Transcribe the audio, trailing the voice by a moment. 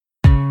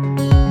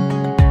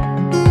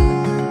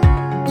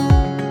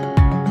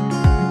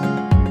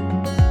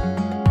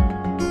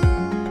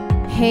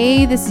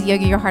Hey, this is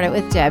Yoga Your Heart Out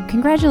with Deb.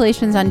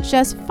 Congratulations on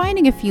just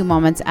finding a few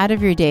moments out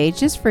of your day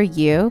just for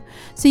you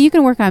so you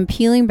can work on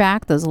peeling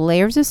back those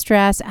layers of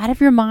stress out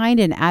of your mind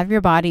and out of your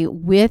body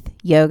with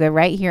yoga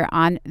right here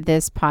on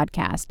this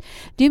podcast.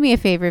 Do me a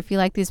favor, if you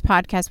like these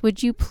podcasts,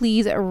 would you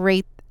please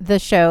rate the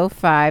show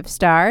 5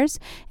 stars?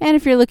 And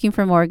if you're looking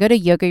for more, go to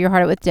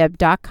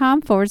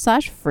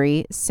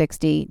yogayourheartoutwithdeb.com/free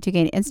 60 to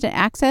gain instant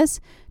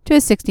access to a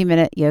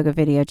 60-minute yoga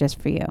video just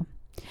for you.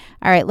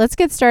 All right, let's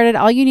get started.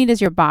 All you need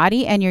is your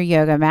body and your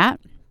yoga mat.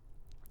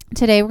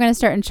 Today, we're going to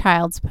start in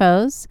child's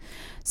pose.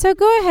 So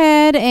go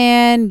ahead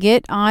and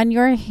get on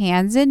your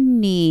hands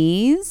and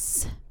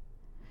knees.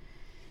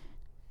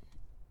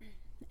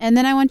 And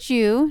then I want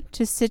you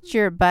to sit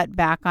your butt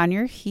back on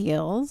your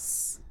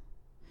heels.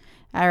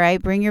 All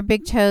right, bring your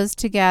big toes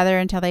together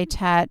until they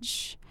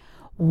touch.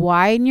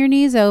 Widen your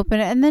knees open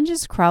and then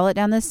just crawl it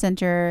down the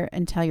center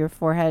until your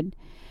forehead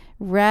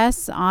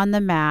rests on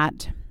the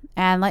mat.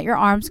 And let your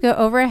arms go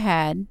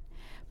overhead,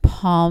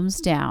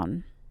 palms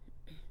down.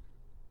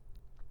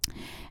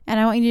 And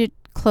I want you to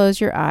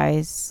close your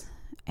eyes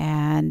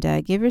and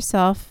give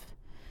yourself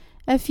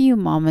a few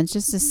moments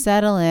just to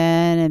settle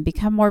in and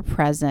become more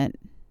present.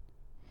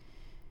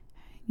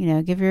 You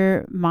know, give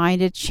your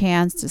mind a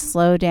chance to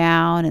slow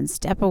down and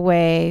step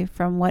away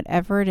from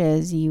whatever it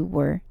is you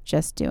were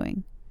just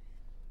doing.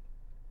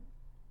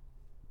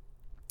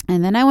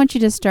 And then I want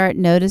you to start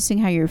noticing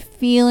how you're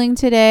feeling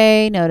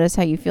today. Notice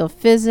how you feel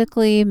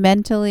physically,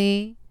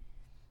 mentally.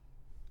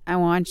 I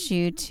want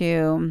you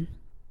to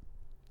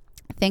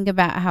think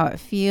about how it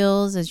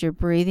feels as you're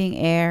breathing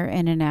air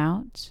in and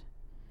out.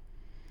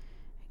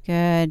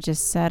 Good.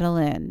 Just settle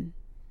in.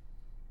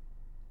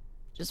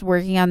 Just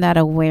working on that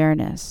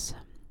awareness.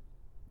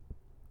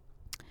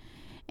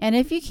 And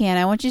if you can,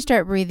 I want you to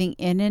start breathing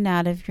in and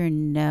out of your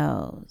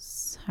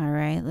nose. All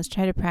right. Let's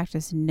try to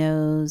practice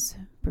nose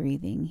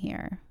breathing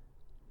here.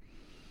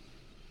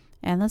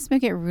 And let's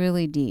make it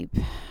really deep.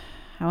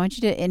 I want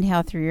you to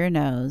inhale through your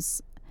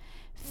nose.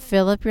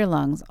 Fill up your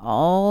lungs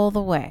all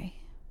the way.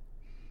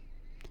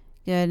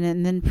 Good.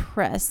 And then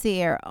press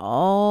the air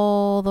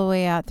all the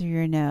way out through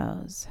your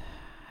nose.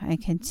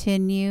 And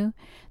continue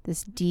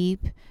this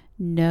deep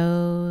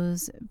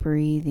nose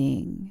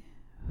breathing.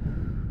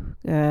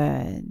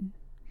 Good.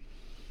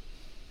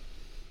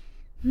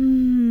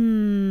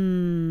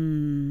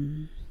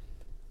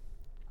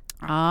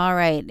 All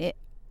right.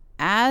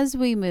 As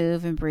we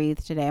move and breathe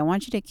today, I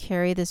want you to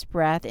carry this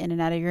breath in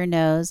and out of your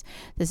nose,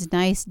 this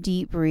nice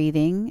deep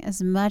breathing,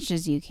 as much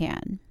as you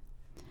can.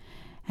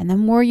 And the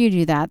more you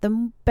do that,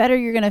 the better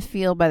you're going to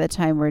feel by the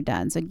time we're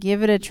done. So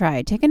give it a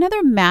try. Take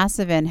another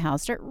massive inhale.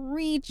 Start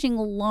reaching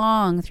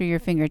long through your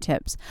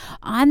fingertips.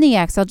 On the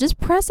exhale, just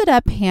press it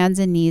up, hands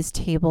and knees,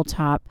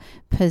 tabletop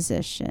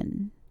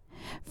position.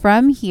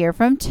 From here,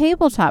 from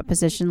tabletop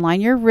position,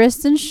 line your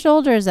wrists and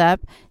shoulders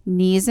up,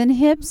 knees and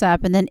hips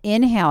up, and then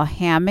inhale,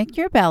 hammock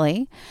your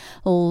belly,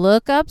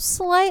 look up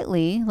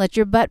slightly, let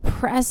your butt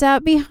press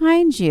out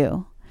behind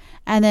you.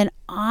 And then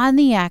on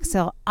the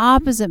exhale,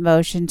 opposite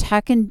motion,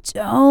 tuck and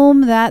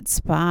dome that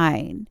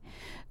spine.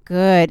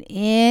 Good.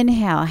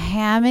 Inhale,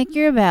 hammock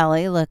your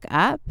belly, look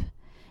up.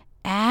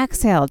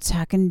 Exhale,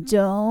 tuck and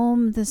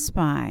dome the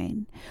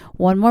spine.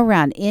 One more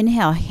round.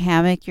 Inhale,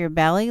 hammock your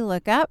belly,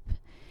 look up.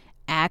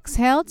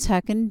 Exhale,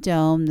 tuck and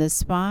dome the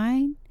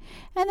spine.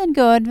 And then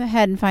go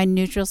ahead and find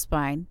neutral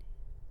spine.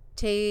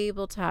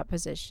 Tabletop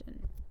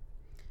position.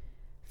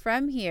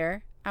 From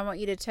here, I want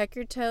you to tuck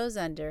your toes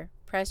under.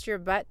 Press your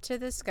butt to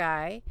the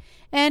sky.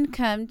 And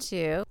come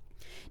to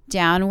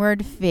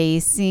downward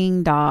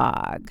facing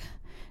dog.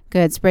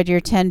 Good. Spread your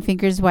 10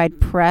 fingers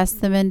wide. Press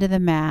them into the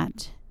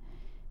mat.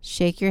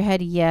 Shake your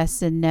head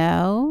yes and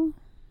no.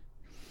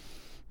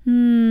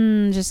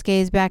 Just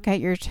gaze back at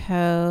your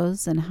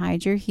toes and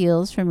hide your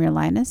heels from your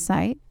line of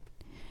sight.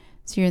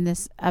 So you're in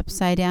this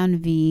upside down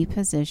V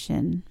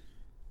position.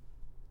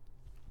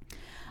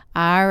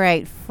 All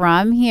right,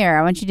 from here,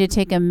 I want you to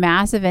take a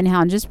massive inhale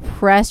and just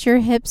press your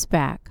hips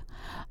back.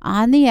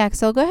 On the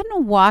exhale, go ahead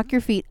and walk your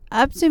feet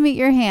up to meet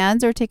your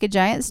hands or take a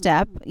giant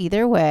step,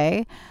 either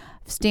way.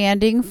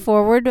 Standing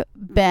forward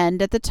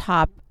bend at the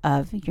top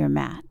of your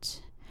mat.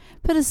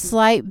 Put a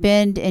slight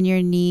bend in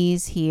your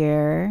knees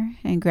here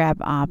and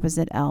grab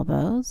opposite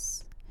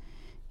elbows.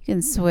 You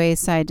can sway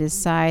side to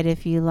side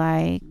if you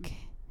like.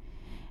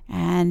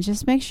 And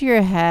just make sure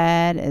your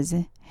head is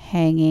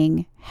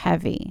hanging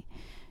heavy.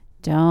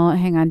 Don't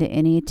hang on to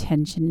any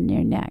tension in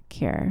your neck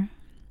here.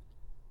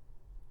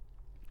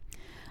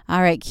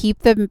 All right, keep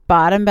the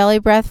bottom belly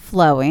breath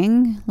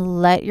flowing.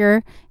 Let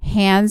your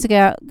hands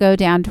go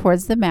down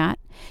towards the mat.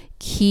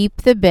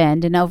 Keep the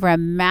bend, and over a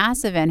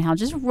massive inhale,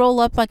 just roll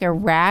up like a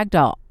rag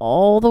doll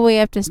all the way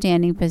up to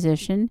standing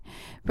position.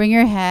 Bring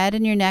your head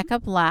and your neck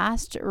up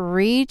last.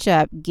 Reach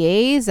up,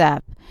 gaze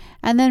up,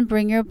 and then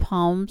bring your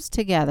palms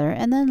together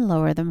and then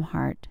lower them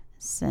heart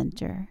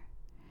center.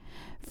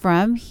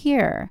 From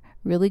here,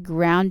 really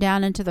ground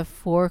down into the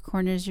 4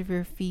 corners of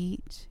your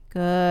feet.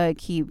 Good.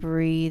 Keep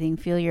breathing.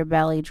 Feel your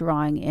belly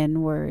drawing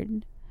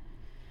inward.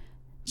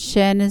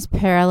 Chin is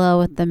parallel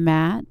with the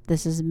mat.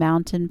 This is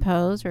mountain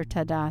pose or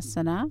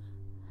Tadasana.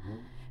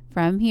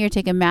 From here,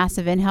 take a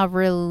massive inhale,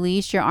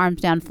 release your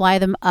arms down, fly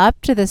them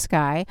up to the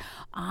sky.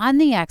 On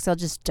the exhale,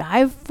 just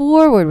dive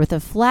forward with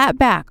a flat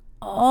back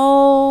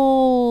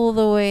all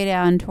the way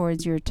down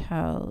towards your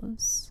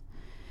toes.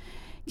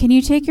 Can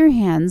you take your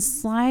hands,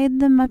 slide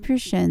them up your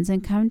shins,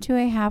 and come to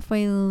a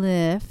halfway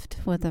lift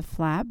with a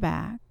flat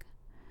back?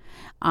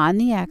 On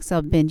the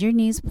exhale, bend your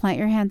knees, plant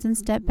your hands, and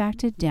step back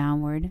to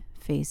downward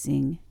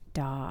facing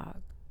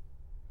dog.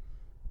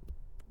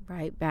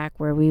 Right back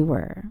where we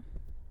were.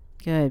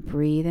 Good.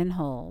 Breathe and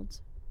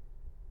hold.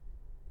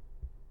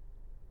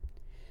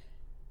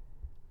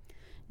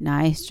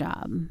 Nice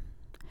job.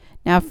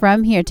 Now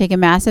from here, take a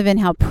massive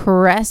inhale.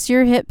 Press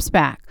your hips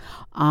back.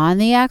 On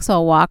the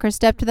exhale, walk or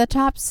step to the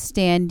top,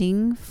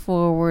 standing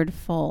forward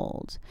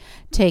fold.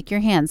 Take your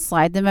hands,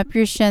 slide them up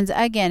your shins.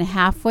 Again,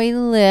 halfway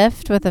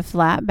lift with a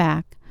flat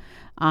back.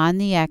 On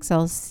the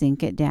exhale,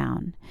 sink it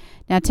down.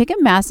 Now take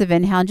a massive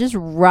inhale and just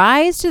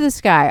rise to the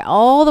sky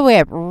all the way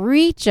up.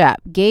 Reach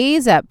up,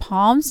 gaze up,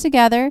 palms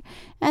together,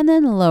 and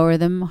then lower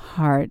them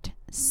heart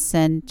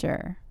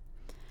center.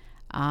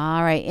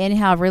 All right,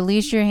 inhale,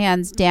 release your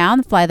hands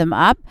down, fly them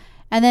up,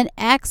 and then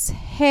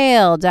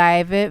exhale,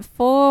 dive it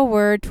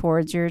forward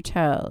towards your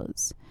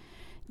toes.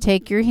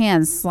 Take your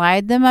hands,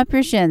 slide them up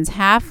your shins,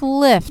 half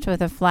lift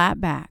with a flat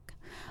back.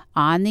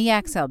 On the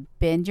exhale,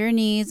 bend your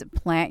knees,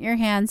 plant your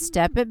hands,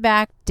 step it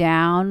back,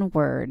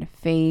 downward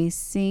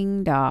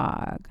facing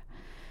dog.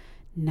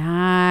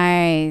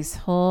 Nice.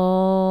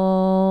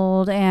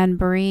 Hold and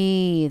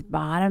breathe.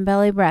 Bottom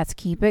belly breaths.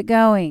 Keep it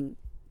going.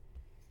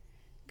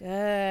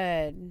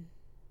 Good.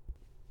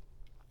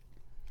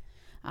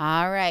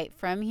 All right,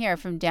 from here,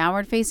 from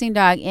downward facing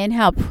dog,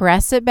 inhale,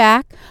 press it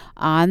back.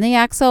 On the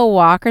exhale,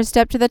 walk or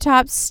step to the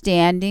top,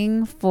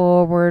 standing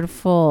forward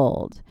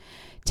fold.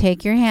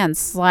 Take your hands,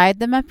 slide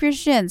them up your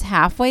shins,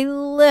 halfway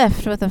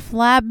lift with a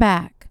flat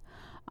back.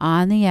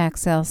 On the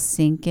exhale,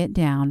 sink it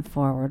down,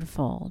 forward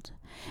fold.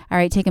 All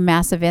right, take a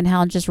massive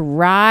inhale and just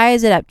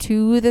rise it up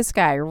to the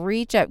sky.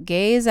 Reach up,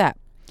 gaze up.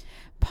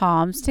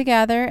 Palms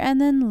together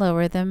and then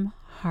lower them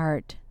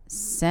heart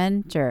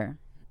center.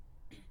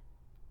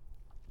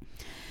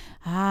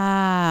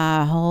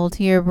 Hold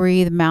here,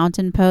 breathe.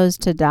 Mountain pose,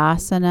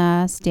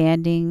 Tadasana,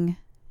 standing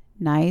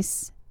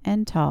nice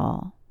and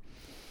tall.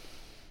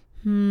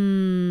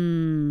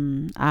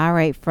 All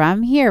right,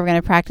 from here, we're going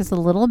to practice a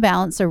little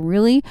balance. So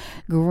really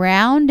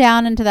ground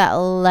down into that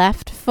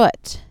left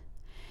foot.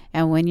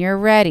 And when you're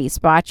ready,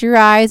 spot your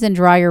eyes and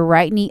draw your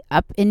right knee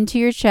up into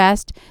your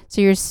chest. So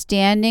you're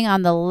standing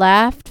on the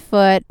left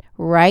foot,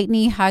 right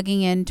knee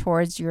hugging in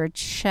towards your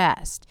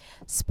chest.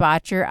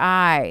 Spot your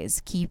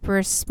eyes. Keep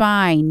your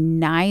spine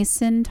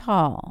nice and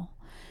tall.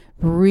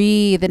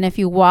 Breathe. And if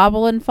you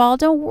wobble and fall,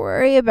 don't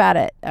worry about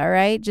it. All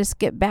right, just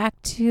get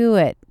back to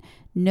it.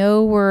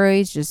 No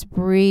worries, just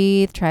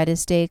breathe. Try to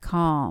stay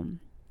calm.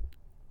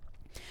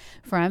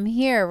 From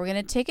here, we're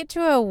going to take it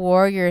to a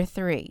warrior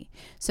 3.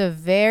 So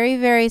very,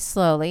 very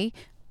slowly,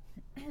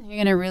 you're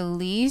going to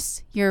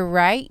release your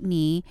right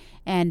knee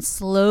and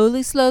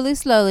slowly, slowly,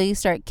 slowly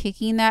start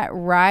kicking that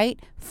right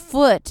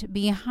foot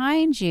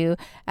behind you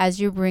as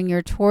you bring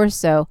your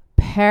torso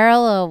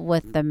parallel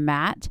with the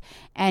mat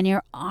and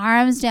your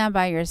arms down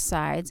by your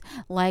sides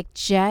like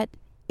jet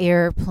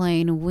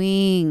airplane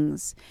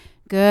wings.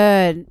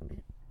 Good.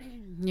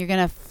 You're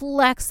going to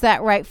flex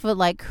that right foot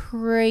like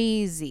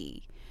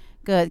crazy.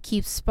 Good.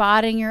 Keep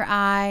spotting your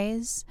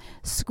eyes.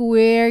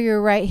 Square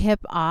your right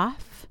hip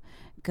off.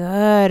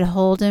 Good.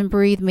 Hold and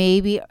breathe.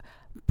 Maybe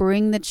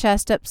bring the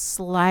chest up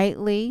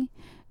slightly.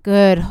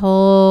 Good.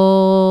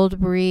 Hold,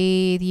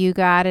 breathe. You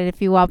got it.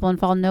 If you wobble and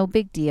fall, no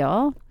big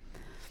deal.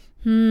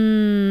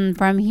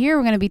 From here,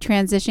 we're going to be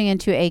transitioning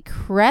into a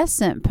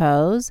crescent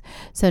pose.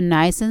 So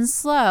nice and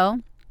slow.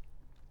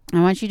 I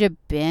want you to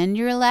bend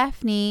your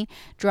left knee,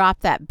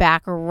 drop that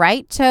back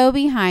right toe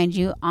behind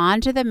you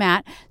onto the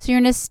mat. So you're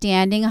in a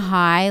standing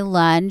high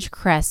lunge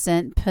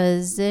crescent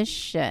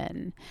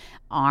position.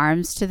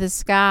 Arms to the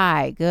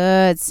sky.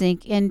 Good.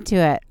 Sink into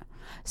it.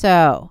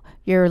 So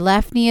your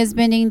left knee is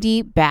bending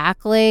deep.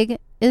 Back leg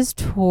is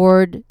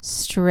toward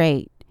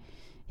straight.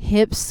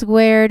 Hips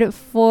squared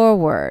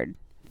forward.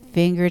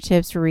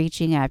 Fingertips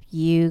reaching up.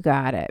 You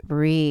got it.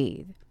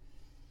 Breathe.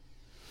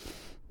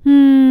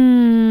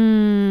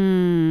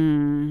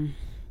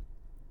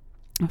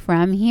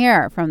 From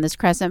here, from this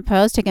crescent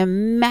pose, take a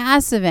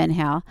massive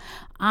inhale.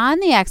 On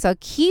the exhale,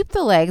 keep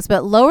the legs,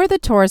 but lower the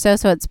torso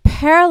so it's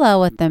parallel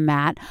with the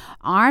mat.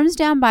 Arms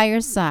down by your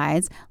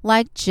sides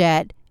like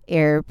jet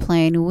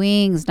airplane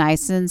wings.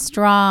 Nice and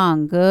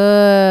strong.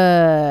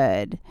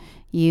 Good.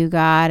 You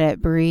got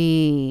it.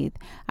 Breathe.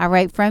 All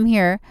right, from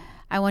here,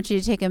 I want you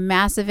to take a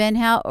massive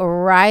inhale,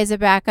 rise it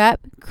back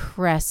up,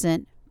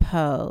 crescent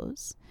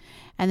pose.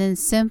 And then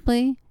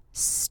simply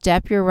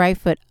Step your right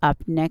foot up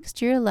next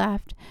to your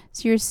left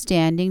so you're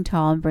standing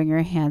tall and bring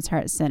your hands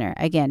heart center.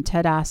 Again,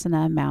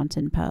 Tadasana,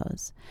 mountain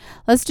pose.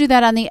 Let's do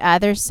that on the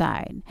other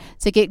side.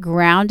 So get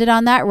grounded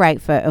on that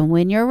right foot, and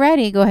when you're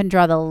ready, go ahead and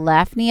draw the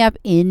left knee up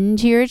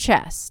into your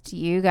chest.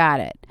 You got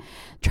it.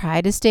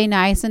 Try to stay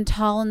nice and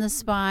tall in the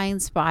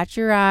spine. Spot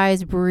your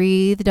eyes.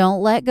 Breathe.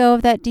 Don't let go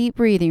of that deep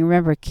breathing.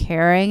 Remember,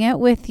 carrying it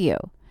with you.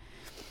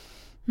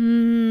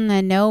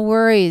 And no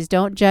worries.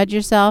 Don't judge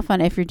yourself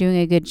on if you're doing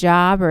a good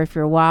job or if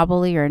you're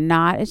wobbly or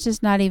not. It's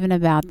just not even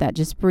about that.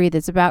 Just breathe.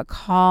 It's about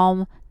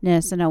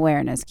calmness and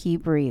awareness.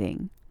 Keep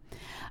breathing.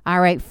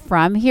 All right,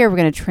 from here, we're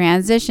going to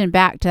transition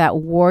back to that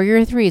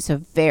warrior three. So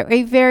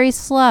very, very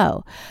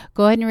slow.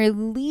 Go ahead and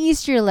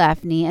release your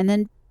left knee and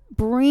then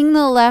bring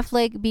the left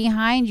leg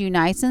behind you,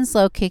 nice and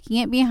slow, kicking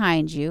it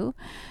behind you.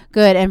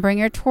 Good. And bring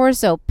your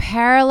torso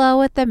parallel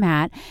with the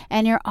mat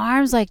and your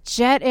arms like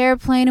jet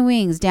airplane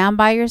wings down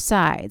by your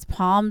sides,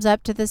 palms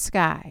up to the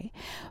sky.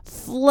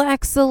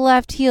 Flex the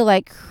left heel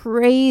like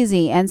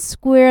crazy and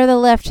square the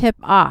left hip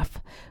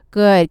off.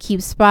 Good.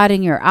 Keep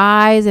spotting your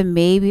eyes and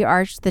maybe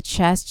arch the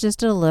chest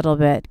just a little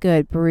bit.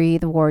 Good.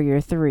 Breathe,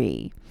 warrior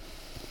three.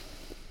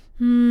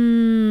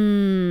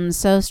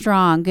 So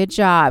strong. Good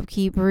job.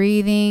 Keep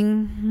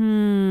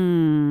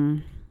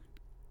breathing.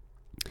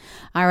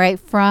 All right,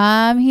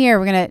 from here,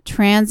 we're going to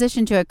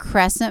transition to a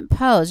crescent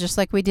pose, just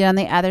like we did on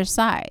the other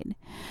side.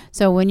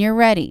 So when you're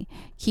ready,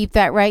 keep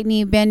that right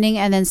knee bending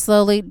and then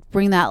slowly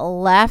bring that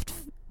left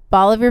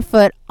ball of your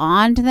foot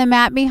onto the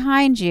mat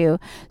behind you.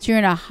 So you're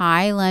in a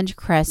high lunge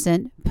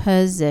crescent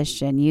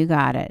position. You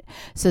got it.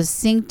 So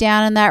sink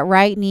down in that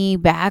right knee,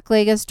 back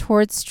leg is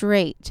towards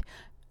straight.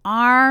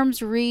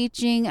 Arms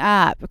reaching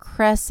up,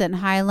 crescent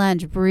high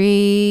lunge,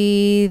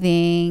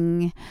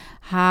 breathing.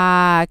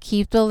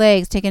 Keep the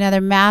legs. Take another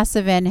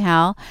massive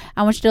inhale.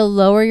 I want you to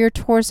lower your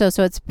torso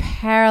so it's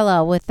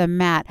parallel with the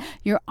mat.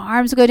 Your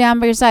arms go down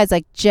by your sides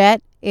like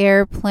jet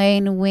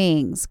airplane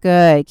wings.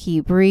 Good.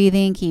 Keep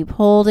breathing. Keep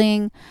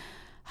holding.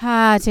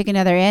 Take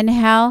another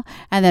inhale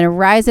and then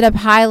rise it up,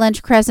 high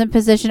lunge crescent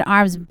position,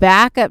 arms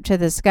back up to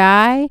the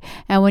sky.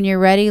 And when you're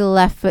ready,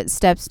 left foot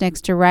steps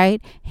next to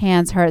right,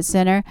 hands heart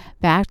center,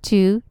 back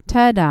to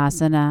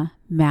Tadasana,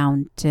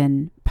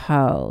 mountain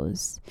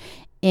pose.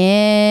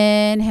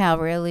 Inhale,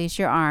 release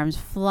your arms,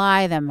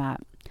 fly them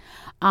up.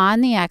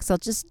 On the exhale,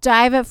 just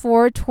dive it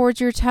forward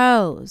towards your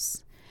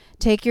toes.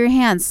 Take your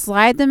hands,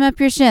 slide them up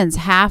your shins,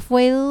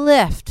 halfway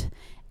lift.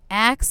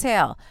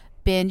 Exhale,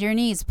 bend your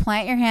knees,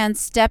 plant your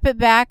hands, step it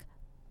back,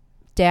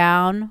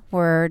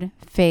 downward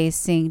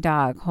facing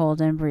dog.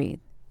 Hold and breathe.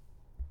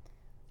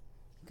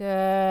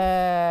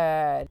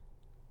 Good.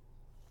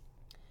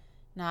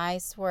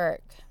 Nice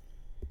work.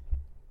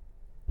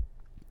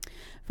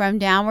 From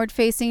downward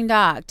facing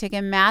dog, take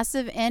a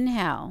massive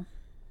inhale.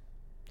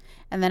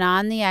 And then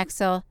on the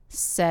exhale,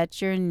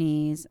 set your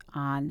knees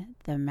on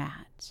the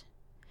mat.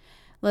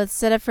 Let's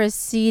set up for a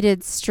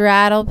seated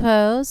straddle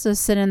pose. So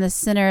sit in the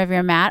center of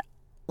your mat.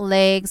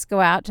 Legs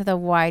go out to the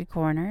wide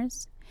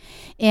corners.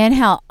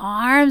 Inhale,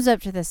 arms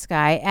up to the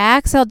sky.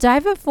 Exhale,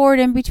 dive it forward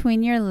in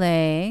between your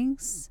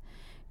legs.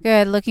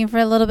 Good. Looking for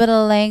a little bit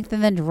of length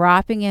and then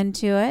dropping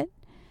into it.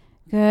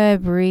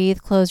 Good. Breathe.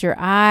 Close your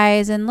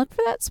eyes and look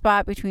for that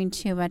spot between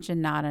too much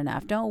and not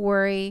enough. Don't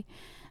worry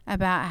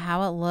about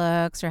how it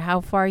looks or how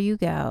far you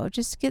go.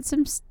 Just get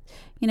some,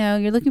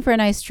 you're looking for a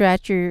nice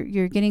stretch.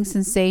 You're getting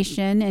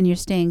sensation and you're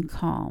staying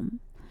calm.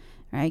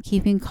 All right.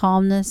 Keeping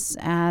calmness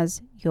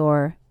as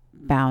your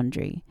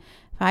boundary.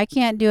 If I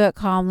can't do it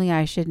calmly,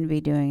 I shouldn't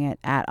be doing it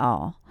at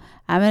all.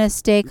 I'm going to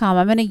stay calm.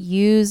 I'm going to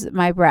use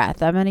my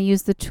breath. I'm going to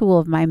use the tool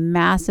of my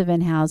massive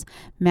inhales,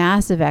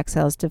 massive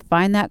exhales to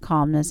find that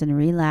calmness and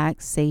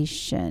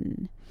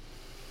relaxation.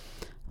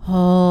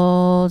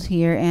 Hold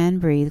here and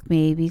breathe.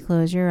 Maybe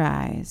close your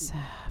eyes.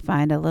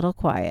 Find a little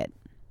quiet.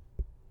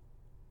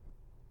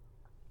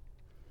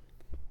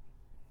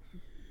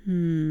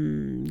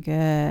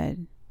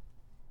 Good.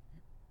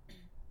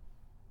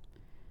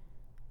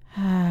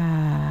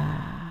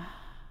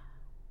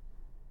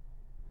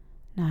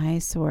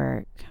 Nice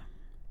work.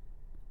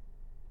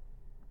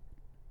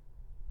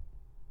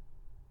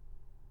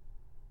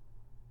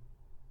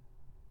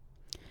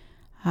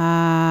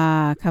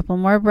 A couple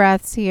more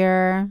breaths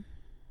here.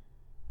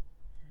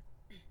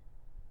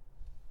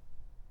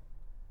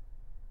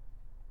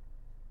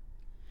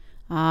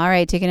 All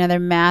right, take another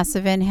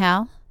massive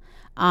inhale.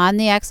 On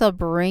the exhale,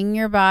 bring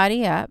your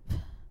body up.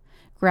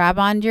 Grab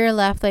onto your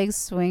left leg,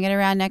 swing it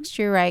around next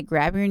to your right.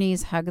 Grab your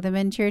knees, hug them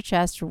into your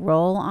chest,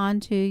 roll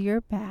onto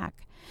your back.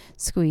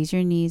 Squeeze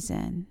your knees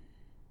in.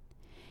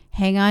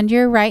 Hang on to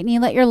your right knee,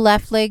 let your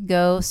left leg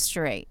go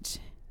straight.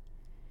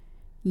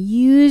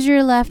 Use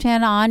your left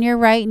hand on your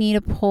right knee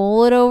to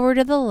pull it over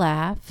to the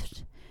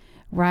left.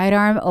 Right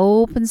arm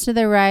opens to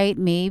the right,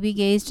 maybe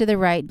gaze to the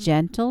right,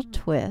 gentle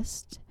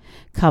twist.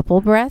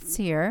 Couple breaths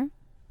here.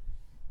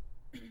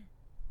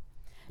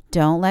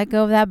 Don't let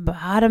go of that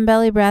bottom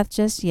belly breath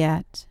just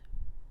yet.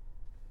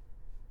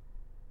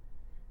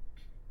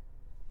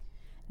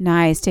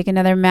 Nice. Take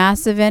another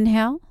massive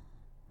inhale.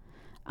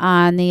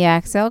 On the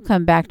exhale,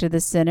 come back to the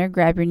center.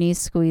 Grab your knees,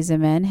 squeeze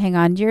them in. Hang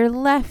on to your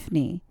left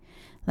knee.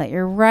 Let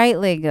your right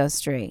leg go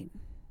straight.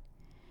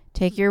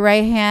 Take your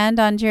right hand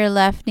onto your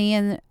left knee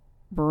and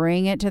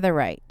bring it to the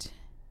right.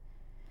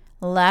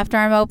 Left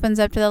arm opens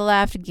up to the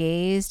left.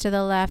 Gaze to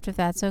the left if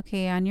that's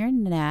okay on your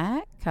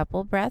neck.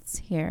 Couple breaths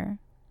here.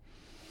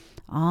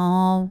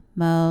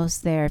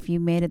 Almost there. If you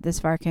made it this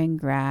far,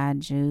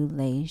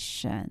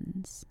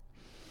 congratulations.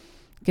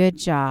 Good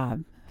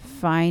job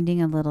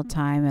finding a little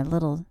time, a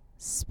little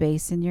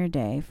space in your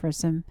day for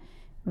some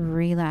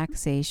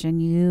relaxation.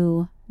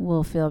 You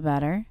will feel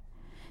better.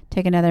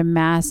 Take another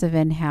massive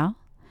inhale.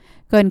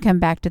 Go ahead and come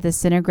back to the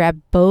center.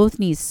 Grab both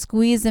knees.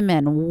 Squeeze them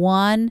in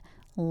one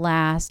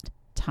last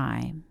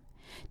time.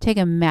 Take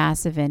a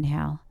massive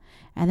inhale.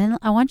 And then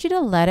I want you to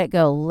let it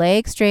go.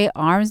 Legs straight,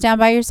 arms down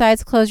by your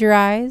sides. Close your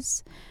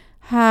eyes.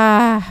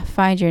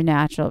 Find your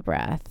natural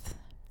breath.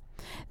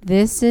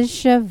 This is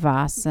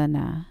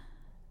Shavasana.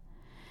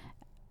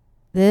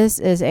 This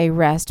is a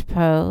rest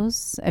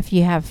pose. If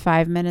you have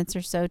 5 minutes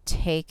or so,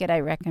 take it. I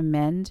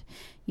recommend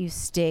you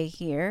stay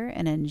here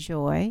and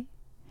enjoy.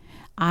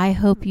 I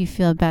hope you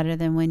feel better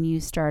than when you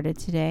started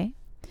today.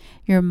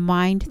 Your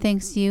mind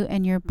thanks you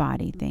and your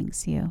body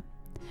thanks you.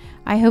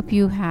 I hope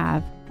you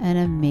have an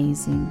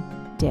amazing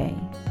day.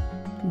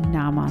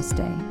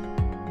 Namaste.